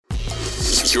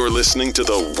You're listening to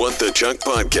the What the Chuck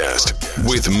podcast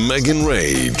with Megan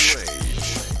Rage.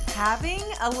 Having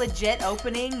a legit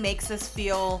opening makes us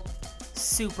feel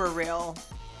super real.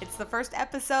 It's the first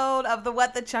episode of the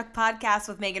What the Chuck podcast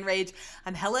with Megan Rage.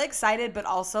 I'm hella excited, but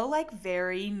also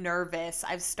very nervous.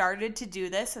 I've started to do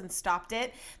this and stopped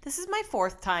it. This is my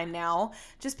fourth time now,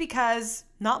 just because,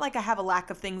 not like I have a lack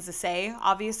of things to say,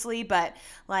 obviously, but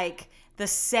the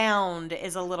sound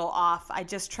is a little off. I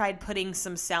just tried putting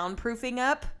some soundproofing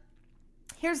up.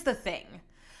 Here's the thing.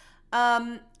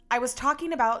 I was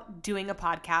talking about doing a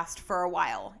podcast for a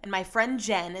while, and my friend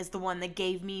Jen is the one that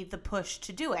gave me the push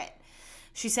to do it.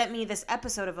 She sent me this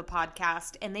episode of a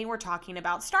podcast, and they were talking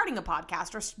about starting a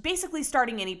podcast, or basically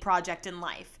starting any project in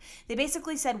life. They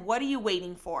basically said, what are you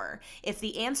waiting for? If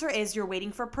the answer is you're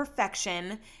waiting for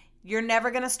perfection, you're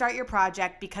never going to start your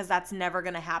project, because that's never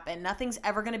going to happen. Nothing's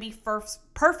ever going to be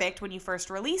perfect when you first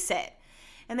release it.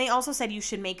 And they also said you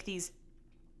should make these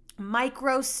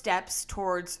micro steps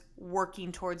towards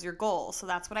working towards your goal. So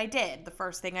that's what I did. The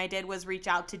first thing I did was reach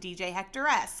out to DJ Hector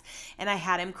S, and I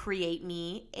had him create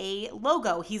me a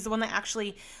logo. He's the one that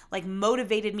actually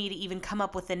motivated me to even come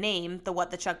up with the name, the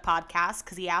What the Chuck podcast,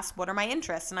 because he asked, what are my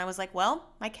interests? And I was like, well,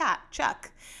 my cat,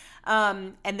 Chuck.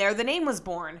 And there the name was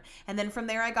born. And then from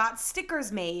there I got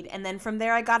stickers made. And then from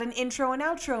there I got an intro and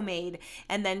outro made.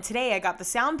 And then today I got the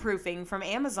soundproofing from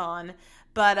Amazon.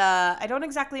 But I don't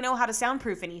exactly know how to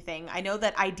soundproof anything. I know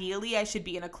that ideally I should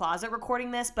be in a closet recording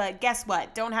this, but guess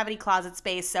what? Don't have any closet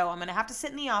space, so I'm going to have to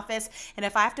sit in the office. And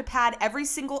if I have to pad every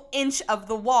single inch of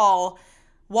the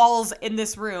walls in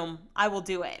this room, I will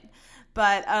do it.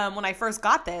 But when I first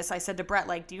got this, I said to Brett,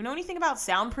 do you know anything about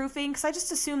soundproofing? Because I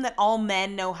just assume that all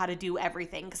men know how to do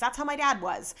everything, because that's how my dad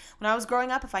was. When I was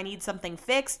growing up, if I need something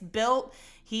fixed, built,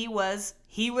 he was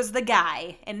the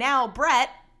guy. And now Brett,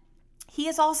 he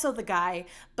is also the guy,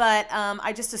 but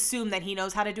I just assume that he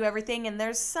knows how to do everything, and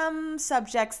there's some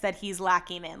subjects that he's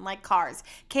lacking in, like cars.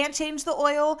 Can't change the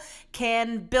oil,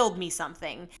 can build me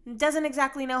something. Doesn't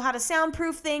exactly know how to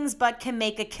soundproof things, but can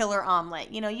make a killer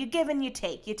omelet. You give and you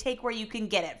take. You take where you can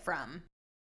get it from.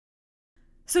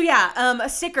 So yeah,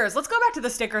 stickers. Let's go back to the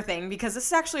sticker thing, because this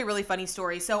is actually a really funny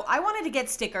story. So I wanted to get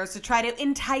stickers to try to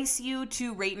entice you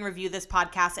to rate and review this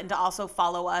podcast, and to also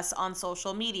follow us on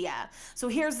social media. So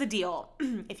here's the deal.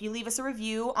 If you leave us a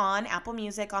review on Apple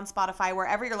Music, on Spotify,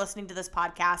 wherever you're listening to this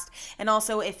podcast, and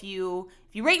also if you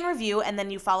rate and review and then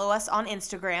you follow us on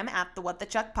Instagram at the What the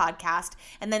Chuck podcast,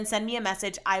 and then send me a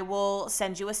message, I will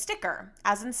send you a sticker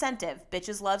as incentive.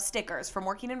 Bitches love stickers. From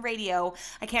working in radio,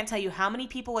 I can't tell you how many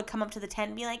people would come up to the tent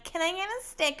and be like, can I get a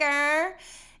sticker?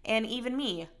 And even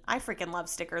me, I freaking love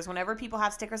stickers. Whenever people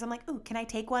have stickers, I'm like, ooh, can I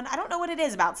take one? I don't know what it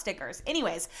is about stickers.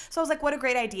 Anyways, so I was like, what a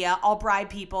great idea. I'll bribe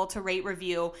people to rate,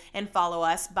 review, and follow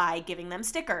us by giving them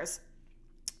stickers.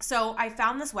 So I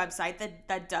found this website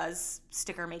that does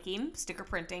sticker making, sticker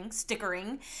printing,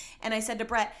 stickering. And I said to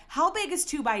Brett, how big is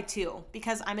 2x2?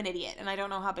 Because I'm an idiot and I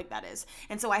don't know how big that is.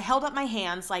 And so I held up my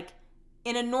hands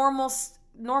in a normal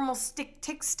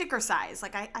sticker size.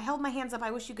 I held my hands up. I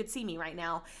wish you could see me right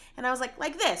now. And I was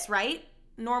like this, right?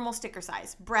 Normal sticker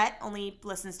size. Brett only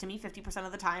listens to me 50%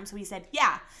 of the time. So he said,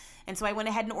 yeah. And so I went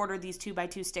ahead and ordered these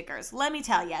 2x2 stickers. Let me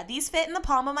tell you, these fit in the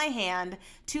palm of my hand.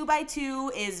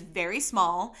 2x2 is very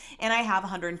small, and I have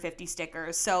 150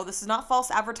 stickers. So this is not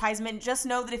false advertisement. Just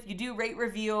know that if you do rate,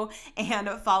 review, and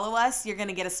follow us, you're going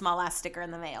to get a small-ass sticker in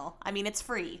the mail. I mean, it's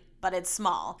free, but it's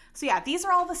small. So yeah, these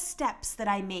are all the steps that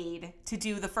I made to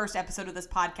do the first episode of this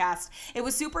podcast. It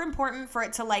was super important for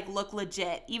it to look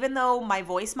legit. Even though my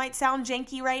voice might sound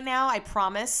janky right now, I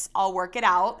promise I'll work it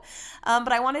out.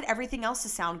 But I wanted everything else to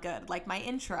sound good, like my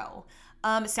intro.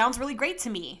 It sounds really great to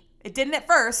me. It didn't at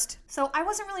first. So I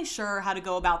wasn't really sure how to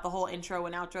go about the whole intro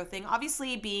and outro thing.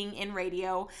 Obviously, being in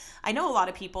radio, I know a lot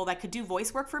of people that could do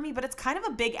voice work for me, but it's kind of a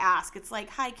big ask. It's like,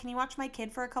 hi, can you watch my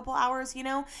kid for a couple hours?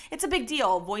 It's a big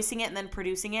deal, voicing it and then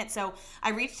producing it. So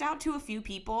I reached out to a few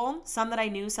people, some that I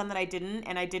knew, some that I didn't,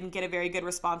 and I didn't get a very good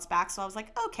response back. So I was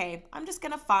like, okay, I'm just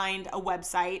going to find a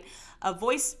website of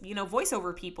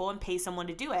voiceover people and pay someone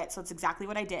to do it. So it's exactly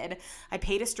what I did. I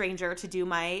paid a stranger to do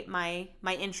my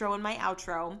intro and my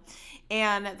outro.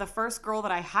 And the first girl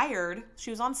that I hired, she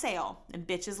was on sale, and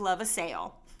bitches love a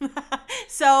sale.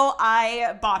 So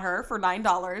I bought her for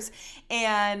 $9,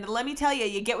 and let me tell you,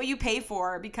 you get what you pay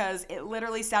for, because it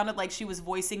literally sounded like she was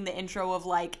voicing the intro of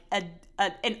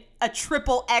a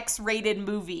triple X rated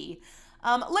movie.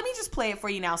 Let me just play it for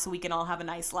you now so we can all have a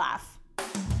nice laugh.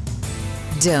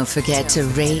 Don't forget to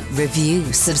rate,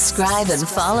 review, subscribe, and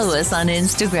follow us on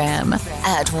Instagram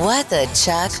at What the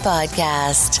Chuck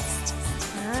Podcast.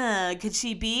 Could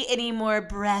she be any more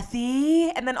breathy?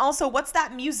 And then also, what's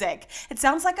that music? It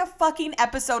sounds like a fucking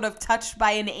episode of Touched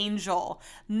by an Angel.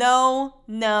 No,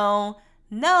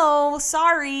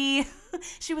 sorry.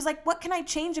 She was like, what can I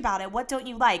change about it? What don't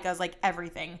you like? I was like,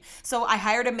 everything. So I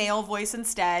hired a male voice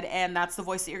instead, and that's the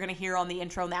voice that you're going to hear on the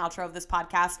intro and the outro of this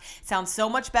podcast. It sounds so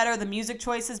much better. The music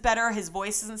choice is better. His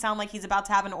voice doesn't sound like he's about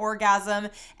to have an orgasm.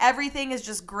 Everything is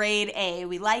just grade A.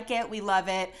 We like it. We love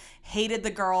it. Hated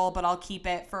the girl, but I'll keep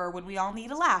it for when we all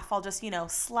need a laugh. I'll just,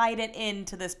 slide it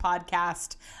into this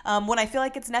podcast when I feel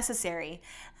like it's necessary.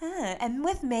 And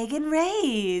with Megan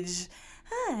Rage.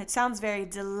 It sounds very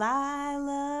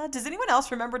Delilah. Does anyone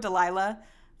else remember Delilah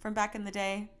from back in the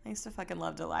day? I used to fucking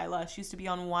love Delilah. She used to be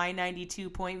on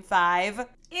Y92.5.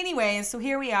 Anyways, so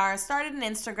here we are. Started an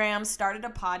Instagram, started a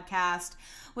podcast,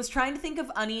 was trying to think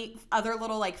of any other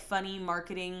little funny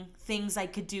marketing things I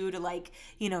could do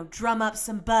to drum up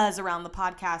some buzz around the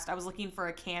podcast. I was looking for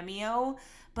a cameo,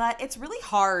 but it's really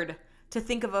hard to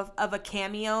think of a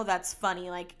cameo that's funny.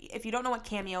 If you don't know what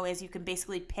cameo is, you can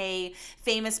basically pay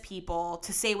famous people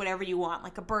to say whatever you want,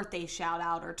 like a birthday shout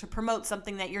out or to promote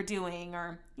something that you're doing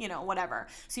or, whatever.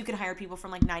 So you can hire people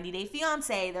from 90 Day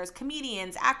Fiance. There's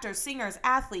comedians, actors, singers,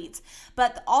 athletes.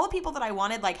 But all the people that I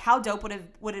wanted, how dope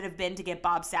would it have been to get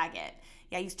Bob Saget?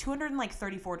 Yeah, he's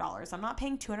 $234. I'm not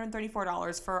paying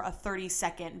 $234 for a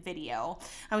 30-second video.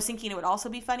 I was thinking it would also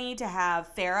be funny to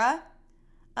have Farrah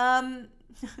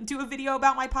do a video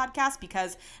about my podcast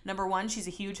because number one, she's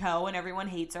a huge hoe and everyone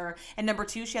hates her. And number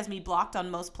two, she has me blocked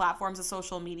on most platforms of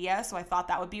social media. So I thought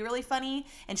that would be really funny.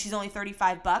 And she's only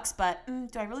 $35, but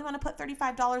do I really want to put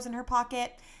 $35 in her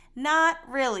pocket? Not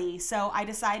really. So I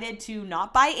decided to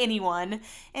not buy anyone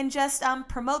and just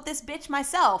promote this bitch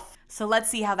myself. So let's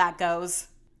see how that goes.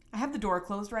 I have the door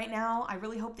closed right now. I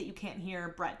really hope that you can't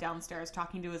hear Brett downstairs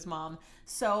talking to his mom.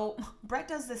 So Brett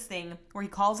does this thing where he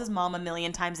calls his mom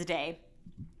 1,000,000 times a day.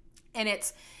 And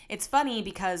it's funny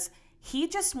because he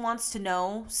just wants to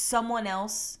know someone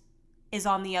else is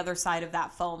on the other side of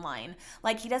that phone line.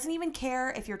 He doesn't even care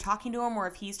if you're talking to him or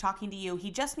if he's talking to you.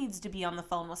 He just needs to be on the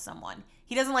phone with someone.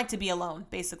 He doesn't like to be alone,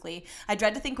 basically. I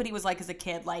dread to think what he was like as a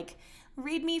kid.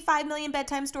 Read me 5 million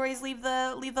bedtime stories, leave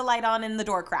the light on and the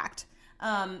door cracked.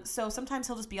 So sometimes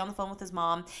he'll just be on the phone with his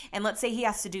mom, and let's say he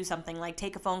has to do something like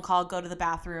take a phone call, go to the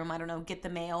bathroom, I don't know, get the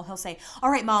mail. He'll say,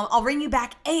 all right, Mom, I'll ring you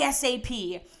back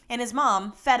ASAP. And his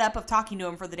mom, fed up of talking to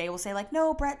him for the day, will say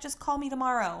no, Brett, just call me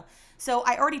tomorrow. So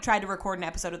I already tried to record an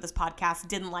episode of this podcast,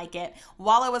 didn't like it.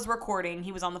 While I was recording,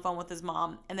 he was on the phone with his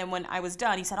mom. And then when I was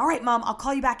done, he said, all right, Mom, I'll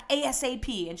call you back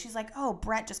ASAP. And she's like, oh,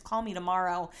 Brett, just call me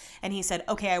tomorrow. And he said,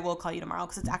 okay, I will call you tomorrow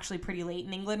because it's actually pretty late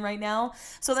in England right now.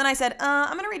 So then I said,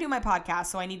 I'm going to redo my podcast.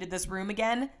 So I needed this room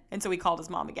again. And so he called his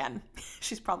mom again.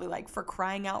 She's probably for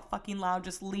crying out fucking loud,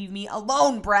 just leave me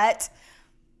alone, Brett.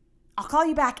 I'll call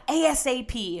you back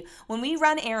ASAP. When we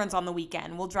run errands on the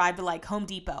weekend, we'll drive to Home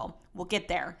Depot. We'll get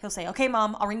there. He'll say, okay,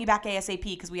 Mom, I'll ring you back ASAP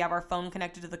because we have our phone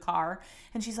connected to the car.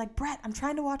 And she's like, Brett, I'm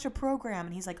trying to watch a program.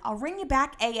 And he's like, I'll ring you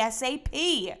back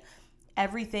ASAP.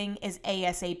 Everything is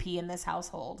ASAP in this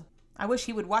household. I wish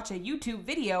he would watch a YouTube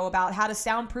video about how to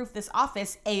soundproof this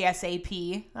office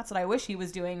ASAP. That's what I wish he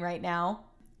was doing right now.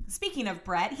 Speaking of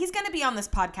Brett, he's going to be on this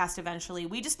podcast eventually.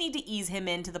 We just need to ease him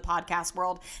into the podcast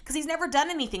world because he's never done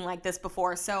anything like this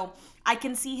before. So I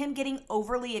can see him getting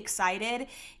overly excited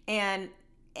and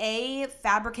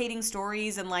fabricating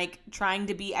stories and trying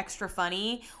to be extra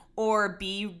funny, or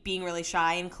B, being really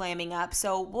shy and clamming up.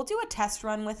 So we'll do a test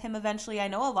run with him eventually. I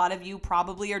know a lot of you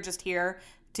probably are just here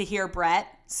to hear Brett.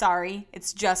 Sorry,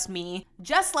 it's just me.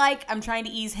 Just like I'm trying to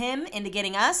ease him into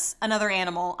getting us another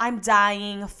animal. I'm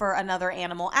dying for another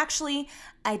animal. Actually,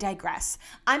 I digress.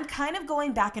 I'm kind of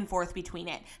going back and forth between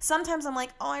it. Sometimes I'm like,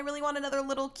 oh, I really want another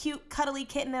little cute cuddly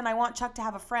kitten and I want Chuck to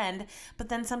have a friend. But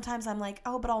then sometimes I'm like,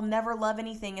 oh, but I'll never love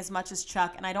anything as much as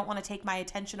Chuck and I don't want to take my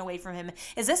attention away from him.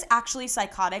 Is this actually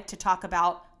psychotic to talk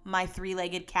about my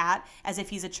 3-legged cat as if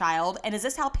he's a child? And is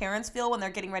this how parents feel when they're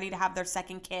getting ready to have their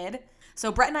second kid?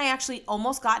 So Brett and I actually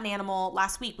almost got an animal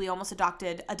last week. We almost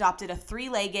adopted a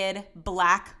 3-legged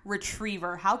black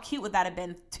retriever. How cute would that have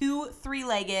been? 2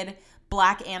 3-legged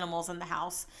black animals in the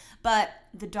house. But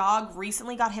the dog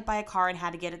recently got hit by a car and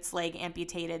had to get its leg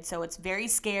amputated. So it's very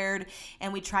scared.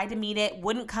 And we tried to meet it,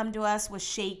 wouldn't come to us, was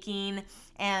shaking.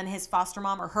 And his foster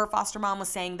mom or her foster mom was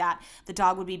saying that the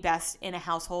dog would be best in a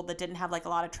household that didn't have a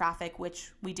lot of traffic,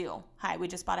 which we do. Hi, we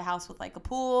just bought a house with a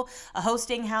pool, a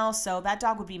hosting house. So that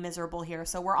dog would be miserable here.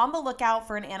 So we're on the lookout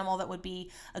for an animal that would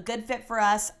be a good fit for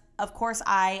us. Of course,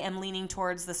 I am leaning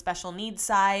towards the special needs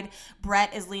side.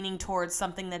 Brett is leaning towards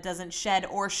something that doesn't shed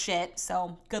or shit.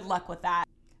 So good luck with that.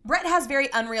 Brett has very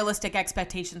unrealistic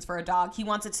expectations for a dog. He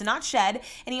wants it to not shed,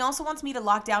 and he also wants me to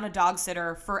lock down a dog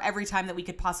sitter for every time that we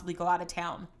could possibly go out of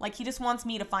town. Like, he just wants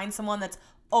me to find someone that's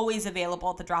always available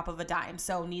at the drop of a dime.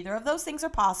 So neither of those things are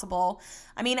possible.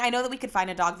 I mean, I know that we could find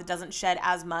a dog that doesn't shed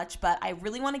as much, but I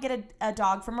really want to get a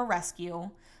dog from a rescue.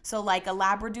 So like a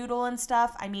Labradoodle and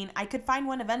stuff. I mean, I could find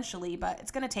one eventually, but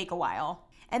it's going to take a while.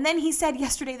 And then he said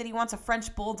yesterday that he wants a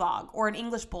French bulldog or an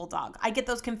English bulldog. I get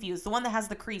those confused. The one that has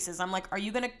the creases. I'm like, are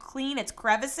you going to clean its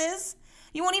crevices?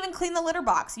 You won't even clean the litter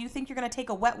box. You think you're going to take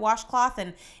a wet washcloth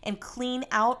and clean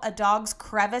out a dog's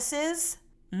crevices?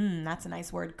 That's a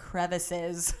nice word,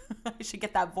 crevices. I should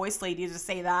get that voice lady to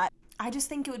say that. I just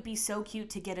think it would be so cute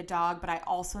to get a dog, but I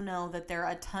also know that they're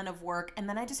a ton of work. And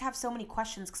then I just have so many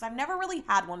questions because I've never really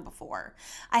had one before.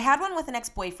 I had one with an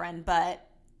ex-boyfriend, but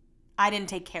I didn't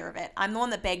take care of it. I'm the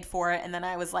one that begged for it, and then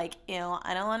I was like, ew,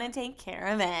 I don't want to take care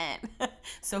of it.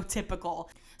 So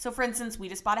typical. So for instance, we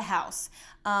just bought a house.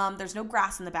 There's no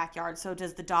grass in the backyard. So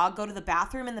does the dog go to the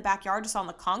bathroom in the backyard just on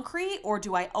the concrete, or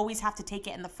do I always have to take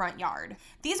it in the front yard?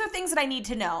 These are things that I need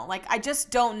to know. Like, I just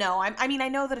don't know. I mean, I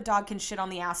know that a dog can shit on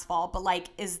the asphalt, but like,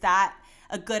 is that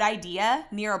a good idea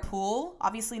near a pool?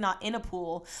 Obviously not in a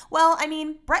pool. Well, I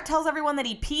mean, Brett tells everyone that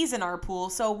he pees in our pool,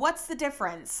 so what's the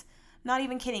difference? Not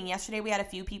even kidding. Yesterday we had a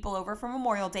few people over for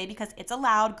Memorial Day because it's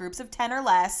allowed, groups of 10 or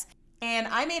less. And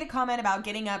I made a comment about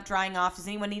getting up, drying off. Does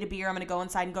anyone need a beer? I'm going to go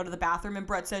inside and go to the bathroom. And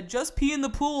Brett said, just pee in the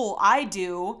pool. I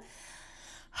do.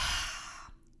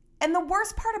 And the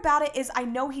worst part about it is I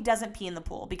know he doesn't pee in the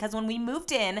pool because when we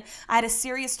moved in, I had a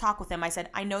serious talk with him. I said,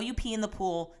 I know you pee in the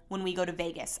pool when we go to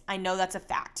Vegas. I know that's a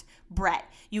fact.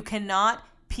 Brett, you cannot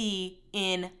pee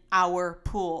in our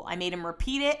pool. I made him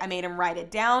repeat it. I made him write it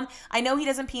down. I know he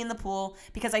doesn't pee in the pool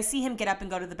because I see him get up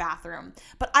and go to the bathroom.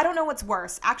 But I don't know what's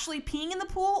worse, actually peeing in the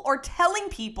pool or telling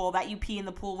people that you pee in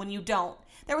the pool when you don't.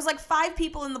 There was like 5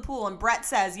 people in the pool and Brett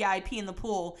says, yeah, I pee in the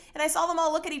pool. And I saw them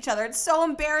all look at each other. It's so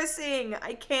embarrassing.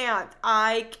 I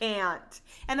can't.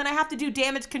 And then I have to do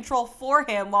damage control for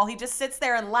him while he just sits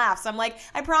there and laughs. I'm like,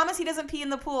 I promise he doesn't pee in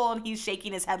the pool. And he's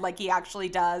shaking his head like he actually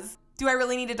does. Do I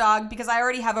really need a dog? Because I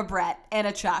already have a Brett and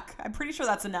a Chuck. I'm pretty sure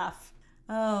that's enough.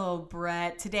 Oh,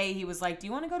 Brett. Today he was like, do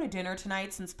you want to go to dinner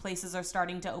tonight since places are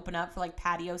starting to open up for like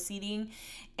patio seating?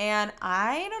 And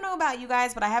I don't know about you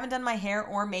guys, but I haven't done my hair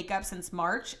or makeup since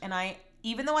March. And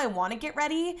even though I want to get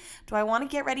ready, do I want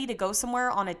to get ready to go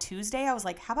somewhere on a Tuesday? I was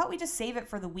like, how about we just save it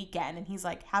for the weekend? And he's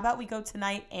like, how about we go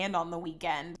tonight and on the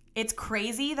weekend? It's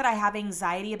crazy that I have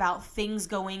anxiety about things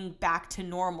going back to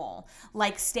normal.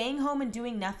 Like staying home and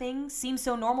doing nothing seems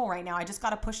so normal right now. I just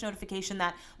got a push notification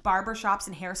that barbershops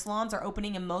and hair salons are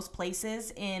opening in most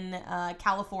places in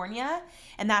California.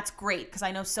 And that's great because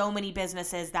I know so many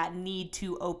businesses that need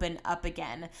to open up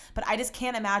again. But I just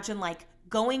can't imagine like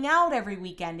going out every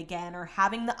weekend again or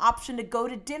having the option to go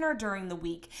to dinner during the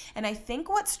week. And I think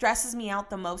what stresses me out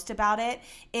the most about it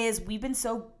is we've been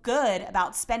so good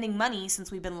about spending money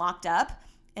since we've been locked up.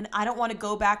 And I don't want to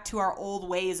go back to our old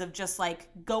ways of just like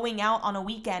going out on a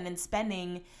weekend and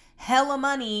spending hella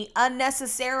money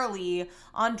unnecessarily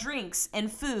on drinks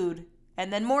and food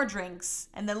and then more drinks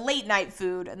and then late night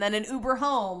food and then an Uber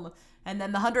home. And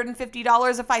then the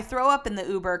 $150 if I throw up in the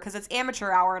Uber because it's amateur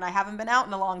hour and I haven't been out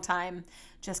in a long time.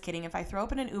 Just kidding. If I throw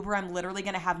up in an Uber, I'm literally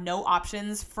going to have no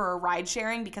options for ride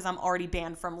sharing because I'm already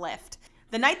banned from Lyft.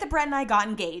 The night that Brett and I got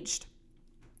engaged,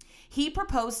 he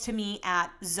proposed to me at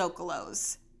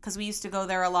Zocalo's because we used to go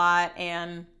there a lot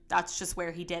and that's just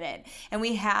where he did it. And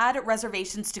we had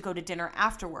reservations to go to dinner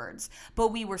afterwards, but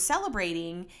we were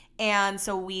celebrating. And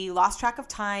so we lost track of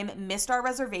time, missed our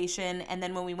reservation. And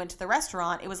then when we went to the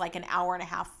restaurant, it was like an hour and a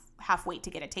half wait to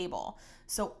get a table.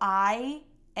 So I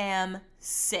am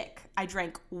sick. I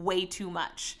drank way too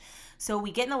much. So we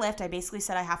get in a Lyft. I basically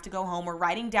said I have to go home. We're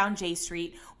riding down J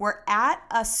Street. We're at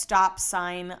a stop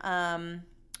sign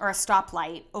or a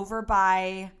stoplight over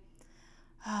by...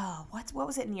 Oh, what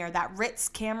was it near? That Ritz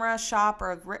camera shop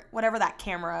or whatever that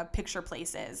camera picture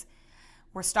place is.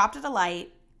 We're stopped at a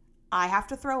light. I have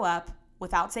to throw up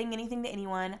without saying anything to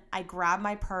anyone. I grab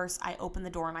my purse, I open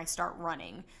the door, and I start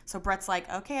running. So Brett's like,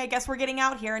 okay, I guess we're getting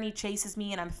out here. And he chases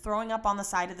me, and I'm throwing up on the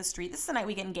side of the street. This is the night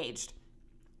we get engaged.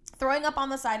 Throwing up on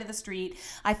the side of the street.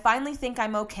 I finally think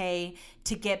I'm okay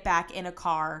to get back in a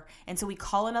car. And so we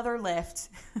call another Lyft.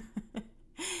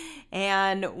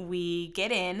 And we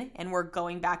get in and we're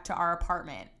going back to our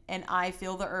apartment. And I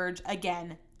feel the urge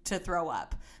again to throw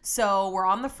up. So we're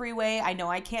on the freeway. I know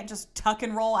I can't just tuck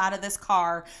and roll out of this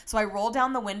car. So I roll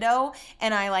down the window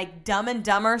and I like Dumb and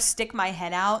Dumber stick my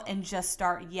head out and just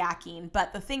start yakking.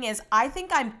 But the thing is, I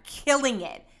think I'm killing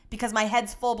it because my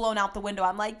head's full blown out the window.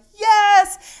 I'm like, yes!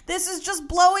 yes, this is just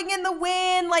blowing in the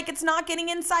wind, like it's not getting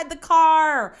inside the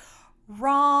car.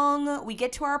 Wrong. We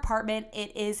get to our apartment.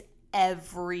 It is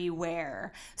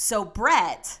everywhere. So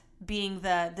Brett, being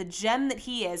the gem that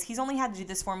he is, he's only had to do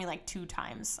this for me like 2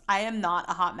 times. I am not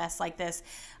a hot mess like this.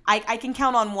 I can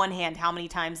count on one hand how many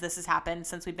times this has happened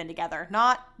since we've been together.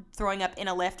 Not throwing up in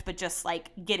a lift, but just like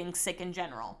getting sick in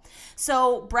general.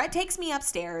 So Brett takes me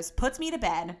upstairs, puts me to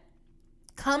bed,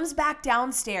 comes back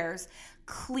downstairs,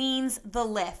 cleans the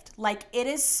lift like it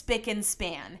is spick and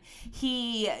span.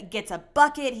 He gets a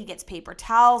bucket, he gets paper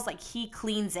towels, like he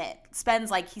cleans it. Spends,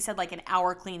 like he said, like an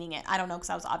hour cleaning it. I don't know, because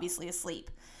I was obviously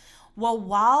asleep. Well,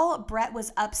 while Brett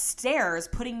was upstairs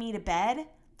putting me to bed,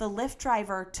 the Lyft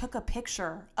driver took a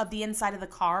picture of the inside of the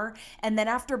car, and then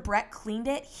after Brett cleaned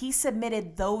it, he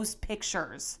submitted those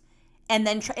pictures and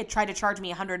then tried to charge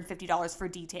me $150 for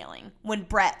detailing when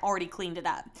Brett already cleaned it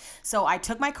up. So I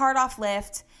took my card off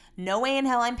Lyft. No way in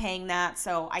hell I'm paying that,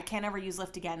 so I can't ever use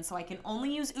Lyft again. So I can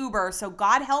only use Uber. So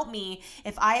God help me,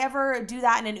 if I ever do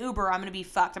that in an Uber, I'm going to be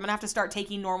fucked. I'm going to have to start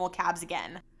taking normal cabs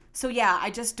again. So yeah,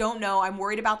 I just don't know. I'm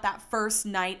worried about that first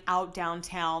night out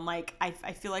downtown. Like, I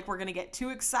feel like we're going to get too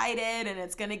excited and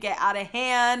it's going to get out of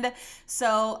hand.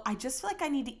 So I just feel like I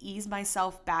need to ease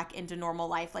myself back into normal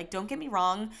life. Like, don't get me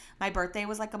wrong. My birthday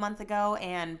was like a month ago,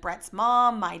 and Brett's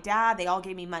mom, my dad, they all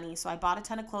gave me money. So I bought a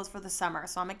ton of clothes for the summer.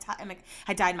 So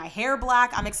I dyed my hair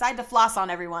black. I'm excited to floss on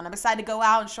everyone. I'm excited to go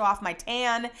out and show off my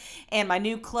tan and my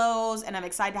new clothes. And I'm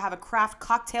excited to have a craft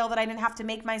cocktail that I didn't have to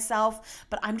make myself.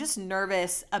 But I'm just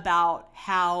nervous about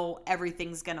how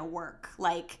everything's gonna work.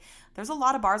 Like, there's a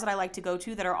lot of bars that I like to go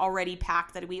to that are already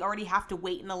packed, that we already have to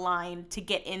wait in a line to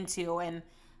get into, and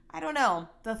I don't know,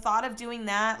 the thought of doing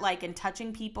that, like, and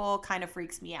touching people kind of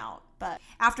freaks me out. But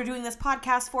after doing this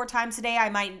podcast 4 times today, I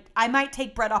might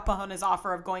take Brett up on his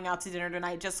offer of going out to dinner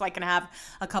tonight just so I can have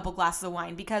a couple glasses of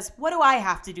wine, because what do I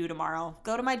have to do tomorrow?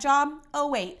 Go to my job? Oh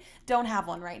wait, don't have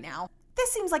one right now.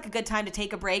 This seems like a good time to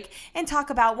take a break and talk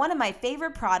about one of my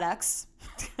favorite products.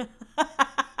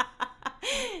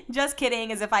 Just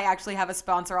kidding, as if I actually have a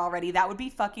sponsor already. That would be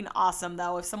fucking awesome,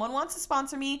 though. If someone wants to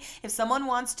sponsor me, if someone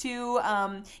wants to,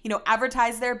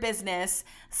 advertise their business,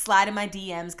 slide in my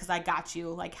DMs, because I got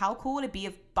you. Like, how cool would it be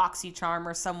if BoxyCharm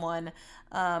or someone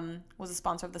was a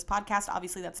sponsor of this podcast?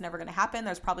 Obviously, that's never going to happen.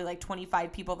 There's probably like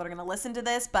 25 people that are going to listen to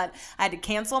this, but I had to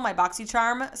cancel my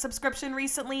BoxyCharm subscription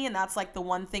recently, and that's like the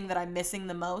one thing that I'm missing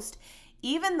the most,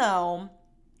 even though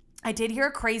I did hear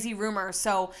a crazy rumor.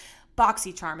 So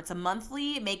BoxyCharm, it's a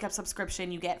monthly makeup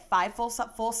subscription. You get 5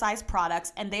 full-size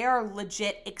products, and they are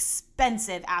legit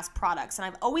expensive ass products. And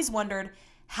I've always wondered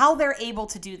how they're able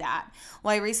to do that.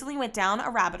 Well, I recently went down a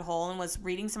rabbit hole and was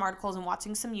reading some articles and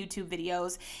watching some YouTube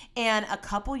videos, and a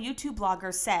couple YouTube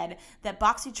bloggers said that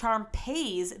BoxyCharm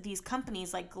pays these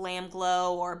companies like Glam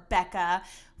Glow or Becca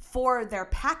for their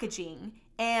packaging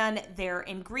and their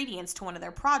ingredients to one of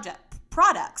their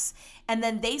products. And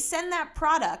then they send that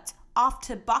product off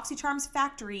to BoxyCharm's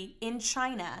factory in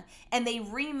China, and they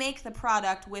remake the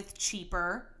product with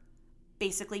cheaper,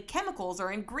 basically chemicals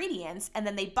or ingredients, and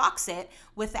then they box it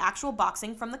with the actual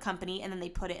boxing from the company, and then they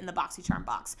put it in the BoxyCharm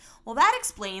box. Well, that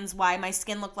explains why my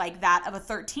skin looked like that of a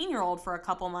 13-year-old for a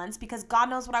couple months, because God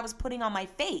knows what I was putting on my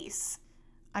face.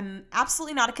 I'm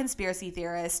absolutely not a conspiracy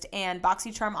theorist, and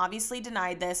BoxyCharm obviously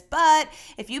denied this, but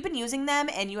if you've been using them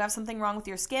and you have something wrong with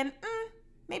your skin,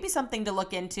 maybe something to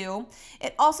look into.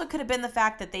 It also could have been the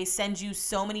fact that they send you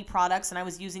so many products and I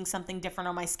was using something different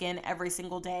on my skin every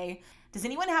single day. Does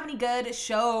anyone have any good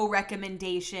show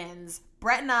recommendations?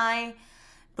 Brett and I,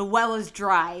 the well is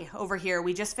dry over here.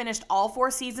 We just finished all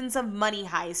 4 seasons of Money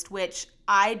Heist, which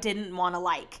I didn't want to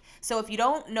like. So if you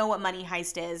don't know what Money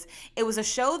Heist is, it was a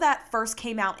show that first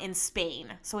came out in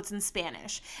Spain, so it's in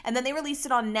Spanish. And then they released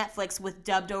it on Netflix with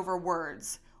dubbed over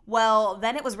words. Well,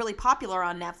 then it was really popular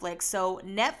on Netflix, so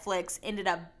Netflix ended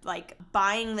up like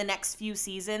buying the next few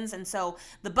seasons, and so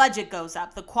the budget goes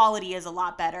up, the quality is a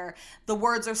lot better, the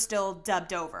words are still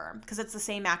dubbed over, because it's the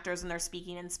same actors and they're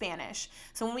speaking in Spanish.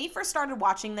 So when we first started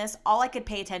watching this, all I could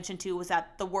pay attention to was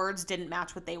that the words didn't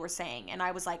match what they were saying, and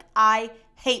I was like, I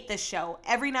hate this show.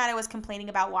 Every night I was complaining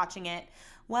about watching it.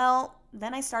 Well,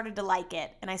 then I started to like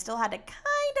it, and I still had to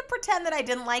kind of pretend that I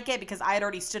didn't like it because I had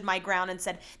already stood my ground and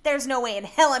said, there's no way in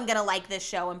hell I'm going to like this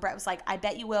show. And Brett was like, I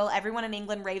bet you will. Everyone in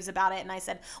England raves about it. And I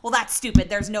said, well, that's stupid.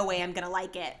 There's no way I'm going to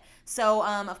like it. So,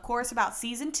 of course, about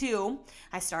season 2,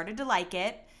 I started to like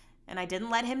it, and I didn't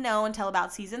let him know until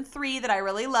about season 3 that I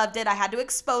really loved it. I had to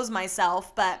expose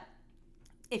myself, but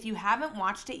If you haven't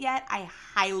watched it yet, I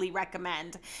highly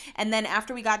recommend. And then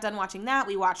after we got done watching that,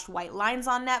 we watched White Lines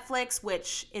on Netflix,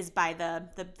 which is by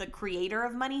the creator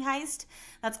of Money Heist.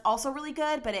 That's also really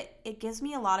good, but it gives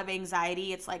me a lot of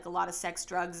anxiety. It's like a lot of sex,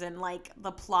 drugs, and like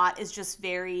the plot is just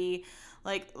very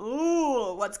like,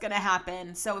 ooh, what's gonna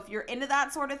happen? So if you're into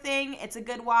that sort of thing, it's a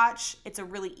good watch. It's a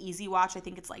really easy watch. I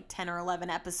think it's like 10 or 11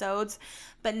 episodes.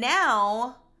 But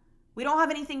now we don't have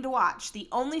anything to watch. The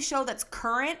only show that's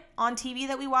current on TV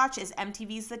that we watch is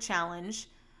MTV's The Challenge.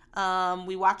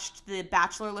 We watched The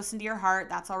Bachelor, Listen to Your Heart.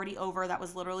 That's already over. That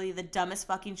was literally the dumbest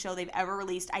fucking show they've ever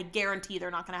released. I guarantee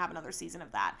they're not going to have another season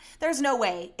of that. There's no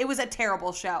way. It was a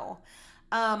terrible show.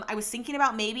 I was thinking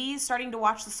about maybe starting to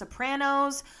watch The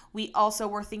Sopranos. We also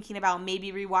were thinking about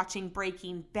maybe rewatching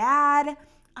Breaking Bad.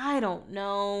 I don't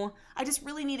know. I just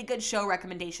really need a good show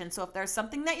recommendation. So if there's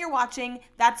something that you're watching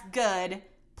that's good,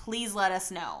 please let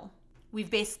us know. We've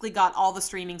basically got all the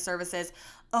streaming services.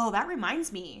 Oh, that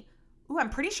reminds me. Ooh, I'm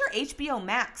pretty sure HBO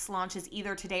Max launches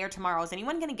either today or tomorrow. Is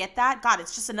anyone going to get that? God,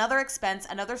 it's just another expense,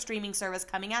 another streaming service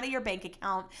coming out of your bank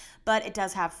account, but it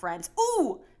does have Friends.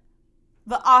 Ooh,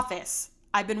 The Office.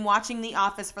 I've been watching The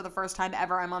Office for the first time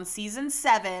ever. I'm on season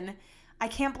 7. I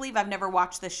can't believe I've never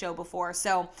watched this show before.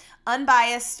 So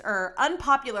unbiased or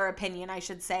unpopular opinion, I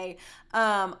should say.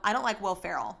 I don't like Will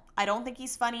Ferrell. I don't think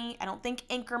he's funny. I don't think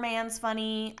Anchorman's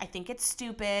funny. I think it's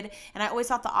stupid. And I always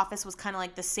thought The Office was kind of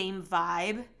like the same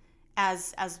vibe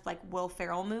as like Will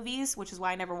Ferrell movies, which is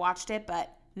why I never watched it.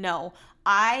 But no,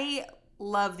 I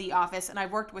love The Office. And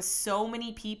I've worked with so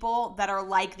many people that are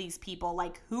like these people.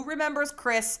 Like, who remembers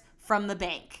Chris from The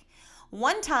Bank?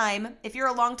 One time, if you're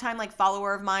a long time like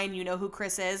follower of mine, you know who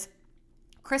Chris is.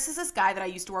 Chris is this guy that I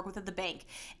used to work with at the bank.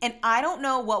 And I don't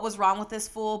know what was wrong with this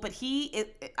fool, but he's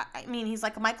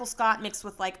like a Michael Scott mixed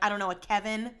with like, I don't know, a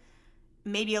Kevin,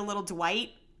 maybe a little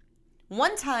Dwight.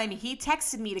 One time he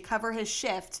texted me to cover his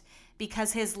shift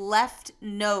because his left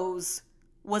nose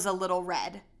was a little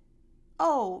red.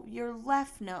 Oh, your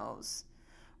left nose.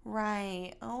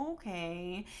 Right,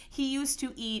 okay. He used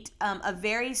to eat a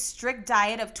very strict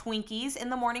diet of Twinkies in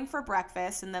the morning for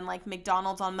breakfast, and then like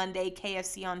McDonald's on Monday,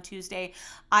 KFC on Tuesday.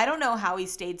 I don't know how he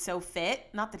stayed so fit.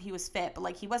 Not that he was fit, but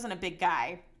like he wasn't a big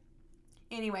guy.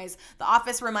 Anyways, The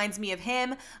Office reminds me of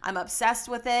him. I'm obsessed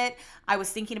with it. I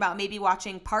was thinking about maybe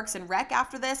watching Parks and Rec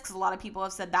after this because a lot of people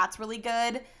have said that's really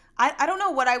good. I don't know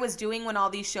what I was doing when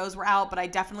all these shows were out, but I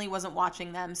definitely wasn't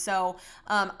watching them. So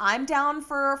I'm down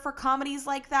for comedies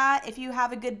like that. If you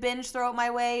have a good binge, throw it my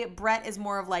way. Brett is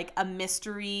more of like a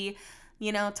mystery,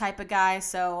 type of guy.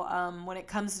 So when it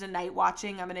comes to night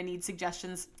watching, I'm going to need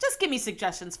suggestions. Just give me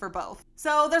suggestions for both.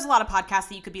 So there's a lot of podcasts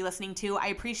that you could be listening to. I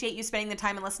appreciate you spending the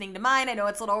time and listening to mine. I know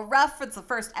it's a little rough. It's the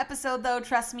first episode though.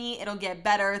 Trust me, it'll get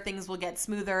better. Things will get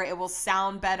smoother. It will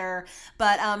sound better.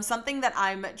 But something that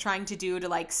I'm trying to do to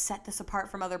like set this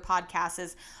apart from other podcasts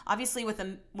is obviously with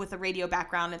a radio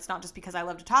background. It's not just because I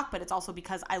love to talk, but it's also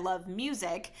because I love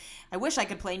music. I wish I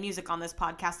could play music on this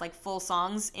podcast, like full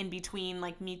songs in between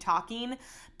like me talking.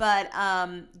 But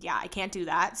yeah, I can't do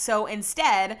that. So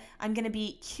instead, I'm going to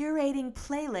be curating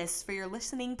playlists for your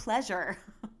listening pleasure.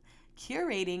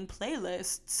 Curating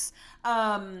playlists.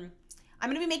 I'm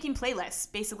going to be making playlists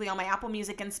basically on my Apple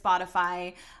Music and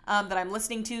Spotify that I'm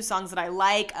listening to, songs that I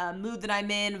like, mood that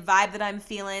I'm in, vibe that I'm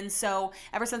feeling. So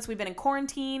ever since we've been in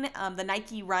quarantine, the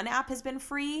Nike Run app has been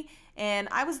free. And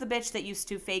I was the bitch that used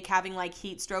to fake having like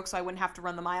heat stroke so I wouldn't have to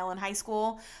run the mile in high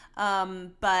school.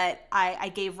 But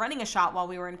I gave running a shot while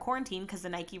we were in quarantine because the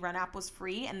Nike Run app was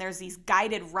free. And there's these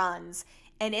guided runs.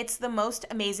 And it's the most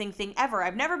amazing thing ever.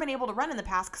 I've never been able to run in the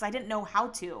past because I didn't know how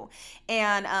to.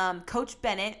 And Coach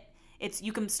Bennett,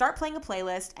 you can start playing a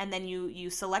playlist and then you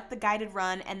select the guided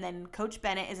run, and then Coach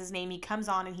Bennett is his name. He comes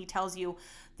on and he tells you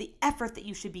the effort that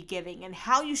you should be giving and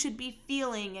how you should be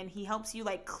feeling, and he helps you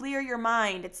like clear your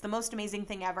mind. It's the most amazing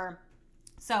thing ever.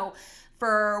 So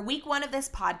for week 1 of this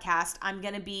podcast, I'm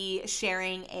going to be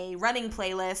sharing a running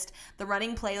playlist, the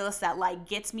running playlist that like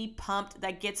gets me pumped,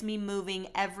 that gets me moving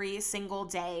every single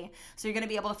day. So you're going to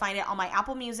be able to find it on my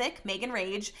Apple Music, Megan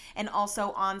Rage, and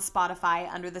also on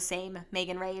Spotify under the same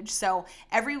Megan Rage. So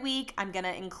every week I'm going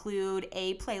to include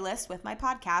a playlist with my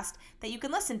podcast that you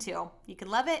can listen to. You can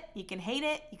love it, you can hate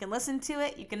it, you can listen to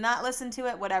it, you can not listen to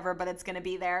it, whatever, but it's going to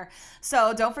be there.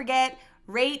 So don't forget,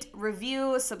 rate,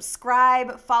 review,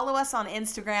 subscribe, follow us on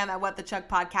Instagram at What the Chuck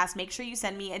Podcast. Make sure you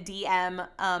send me a DM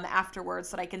afterwards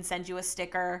so that I can send you a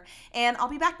sticker. And I'll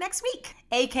be back next week,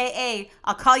 aka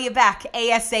I'll call you back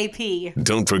ASAP.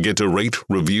 Don't forget to rate,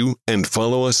 review, and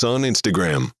follow us on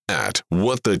Instagram at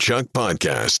What the Chuck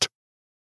Podcast.